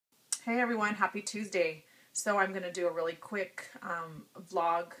Hey everyone, happy Tuesday. So I'm going to do a really quick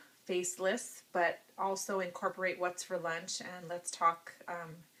vlog faceless, but also incorporate what's for lunch, and let's talk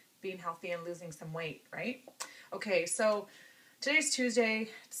being healthy and losing some weight, right? Okay, so today's Tuesday,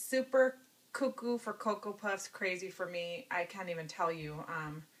 super cuckoo for Cocoa Puffs, crazy for me. I can't even tell you.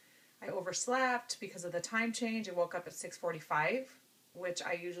 I overslept because of the time change. I woke up at 6:45, which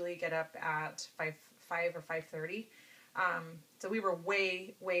I usually get up at 5 or 5:30. So we were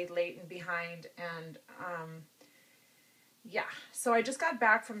way late and behind, and yeah. So I just got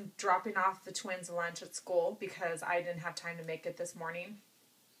back from dropping off the twins' lunch at school because I didn't have time to make it this morning.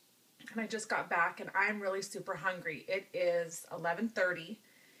 And I just got back, and I'm really super hungry. It is 11:30,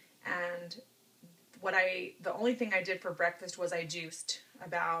 and the only thing I did for breakfast was I juiced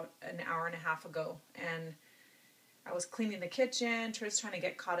about an hour and a half ago, and I was cleaning the kitchen, just trying to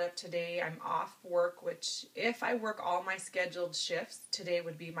get caught up today. I'm off work, which if I work all my scheduled shifts, today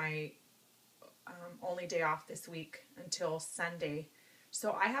would be my only day off this week until Sunday.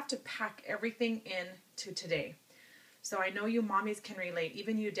 So I have to pack everything in to today. So I know you mommies can relate,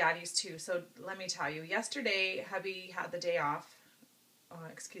 even you daddies too. So let me tell you, yesterday hubby had the day off.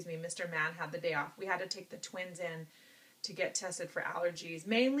 Mr. Man had the day off. We had to take the twins in to get tested for allergies,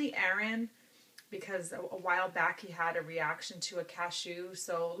 mainly Aaron, because a while back he had a reaction to a cashew.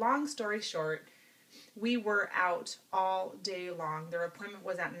 So long story short, we were out all day long. Their appointment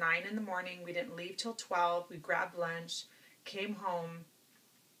was at 9 in the morning. We didn't leave till 12. We grabbed lunch, came home.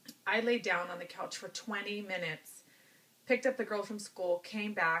 I laid down on the couch for 20 minutes, picked up the girl from school,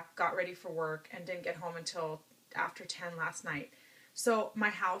 came back, got ready for work, and didn't get home until after 10 last night. So my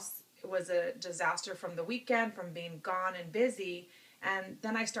house was a disaster from the weekend, from being gone and busy. And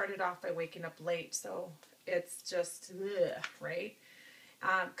then I started off by waking up late, so it's just, ugh, right?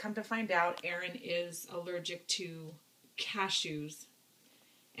 Come to find out, Aaron is allergic to cashews,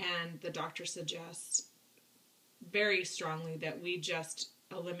 and the doctor suggests very strongly that we just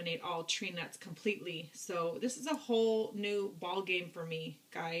eliminate all tree nuts completely. So this is a whole new ball game for me,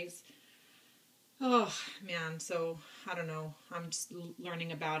 guys. Oh, man, so I don't know. I'm just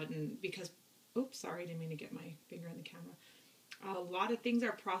learning about it, and because, oops, sorry, I didn't mean to get my finger in the camera. A lot of things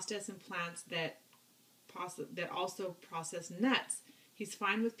are processed in plants that also process nuts. He's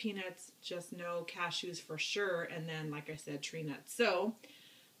fine with peanuts, just no cashews for sure, and then, like I said, tree nuts. So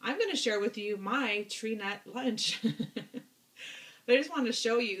I'm going to share with you my tree nut lunch. But I just wanted to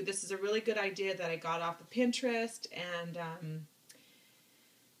show you, this is a really good idea that I got off of Pinterest, and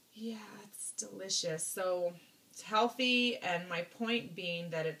yeah, it's delicious. So it's healthy, and my point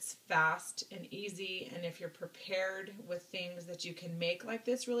being that it's fast and easy, and if you're prepared with things that you can make like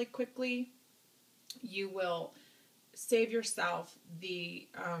this really quickly, you will save yourself the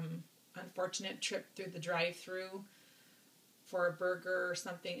unfortunate trip through the drive-thru for a burger or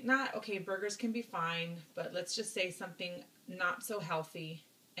something. Burgers can be fine, but let's just say something not so healthy,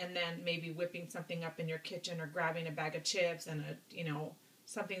 and then maybe whipping something up in your kitchen or grabbing a bag of chips and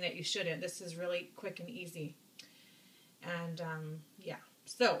something that you shouldn't. This is really quick and easy. And yeah,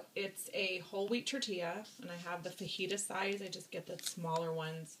 so it's a whole wheat tortilla, and I have the fajita size. I just get the smaller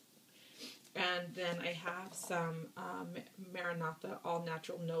ones. And then I have some Maranatha all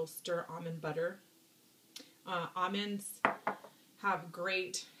natural no stir almond butter. Almonds have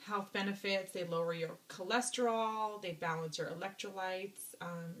great health benefits. They lower your cholesterol. They balance your electrolytes.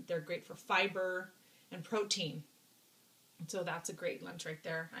 They're great for fiber and protein. So that's a great lunch right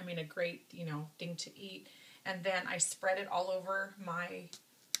there. I mean, a great, thing to eat. And then I spread it all over my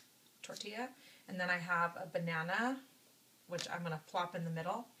tortilla. And then I have a banana, which I'm going to plop in the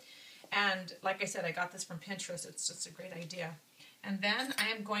middle. And like I said, I got this from Pinterest. It's just a great idea. And then I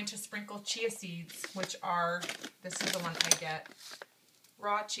am going to sprinkle chia seeds, this is the one I get.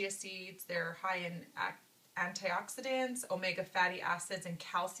 Raw chia seeds. They're high in antioxidants, omega fatty acids, and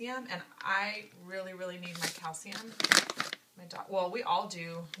calcium. And I really need my calcium. We all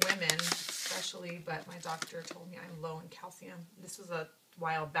do, women especially, but my doctor told me I'm low in calcium. This was a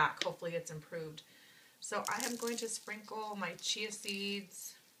while back. Hopefully it's improved. So I am going to sprinkle my chia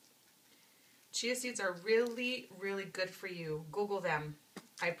seeds. Chia seeds are really good for you. Google them.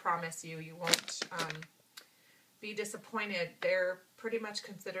 I promise you, you won't be disappointed. They're pretty much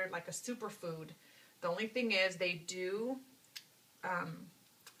considered like a superfood. The only thing is they do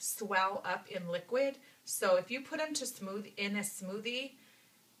swell up in liquid. So if you put them in a smoothie,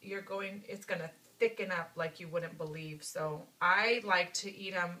 it's going to thicken up like you wouldn't believe. So I like to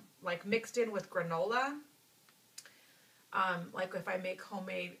eat them like mixed in with granola. Like if I make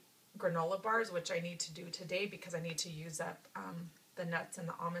homemade granola bars, which I need to do today because I need to use up the nuts and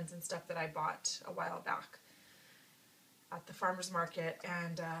the almonds and stuff that I bought a while back at the farmer's market.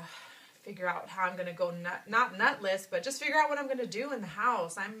 And figure out how I'm going to go not nutless, but just figure out what I'm going to do in the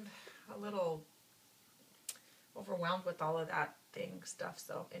house. I'm a little overwhelmed with all of that stuff.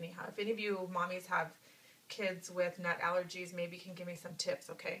 So anyhow, if any of you mommies have kids with nut allergies, maybe you can give me some tips,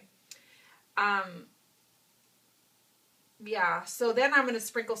 okay? Yeah, so then I'm going to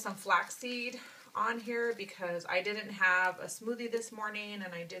sprinkle some flaxseed on here because I didn't have a smoothie this morning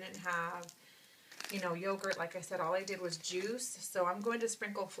and I didn't have, you know, yogurt. Like I said, all I did was juice. So I'm going to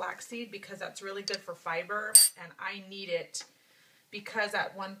sprinkle flaxseed because that's really good for fiber and I need it because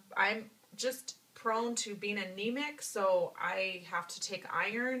I'm just prone to being anemic, so I have to take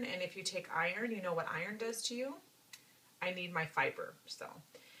iron, and if you take iron, you know what iron does to you. I need my fiber, so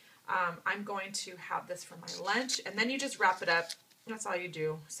I'm going to have this for my lunch, and then you just wrap it up. That's all you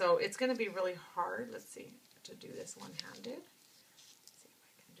do. So it's going to be really hard. Let's see, to do this one-handed. Let's see if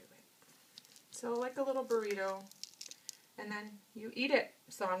I can do it. So like a little burrito, and then you eat it.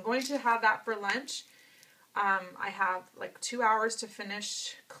 So I'm going to have that for lunch. I have like 2 hours to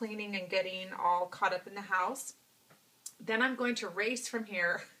finish cleaning and getting all caught up in the house. Then I'm going to race from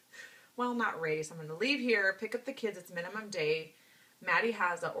here. Well, not race. I'm going to leave here, pick up the kids. It's minimum day. Maddie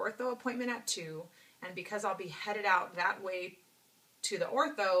has an ortho appointment at 2. And because I'll be headed out that way to the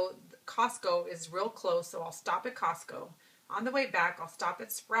ortho, Costco is real close. So I'll stop at Costco. On the way back, I'll stop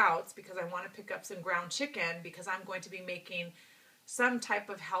at Sprouts because I want to pick up some ground chicken because I'm going to be making some type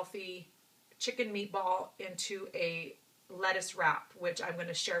of healthy chicken meatball into a lettuce wrap, which I'm going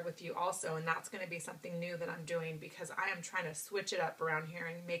to share with you also, and that's going to be something new that I'm doing because I am trying to switch it up around here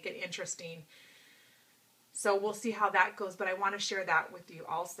and make it interesting. So we'll see how that goes, but I want to share that with you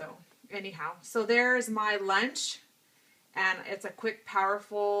also. Anyhow, so there's my lunch, and it's a quick,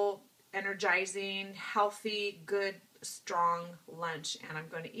 powerful, energizing, healthy, good, strong lunch, and I'm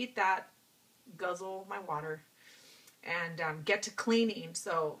going to eat that, guzzle my water, and get to cleaning.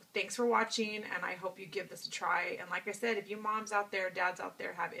 So thanks for watching, and I hope you give this a try. And like I said, if you moms out there, dads out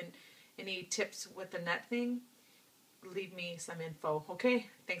there have any tips with the nut thing, leave me some info. Okay,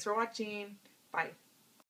 thanks for watching. Bye.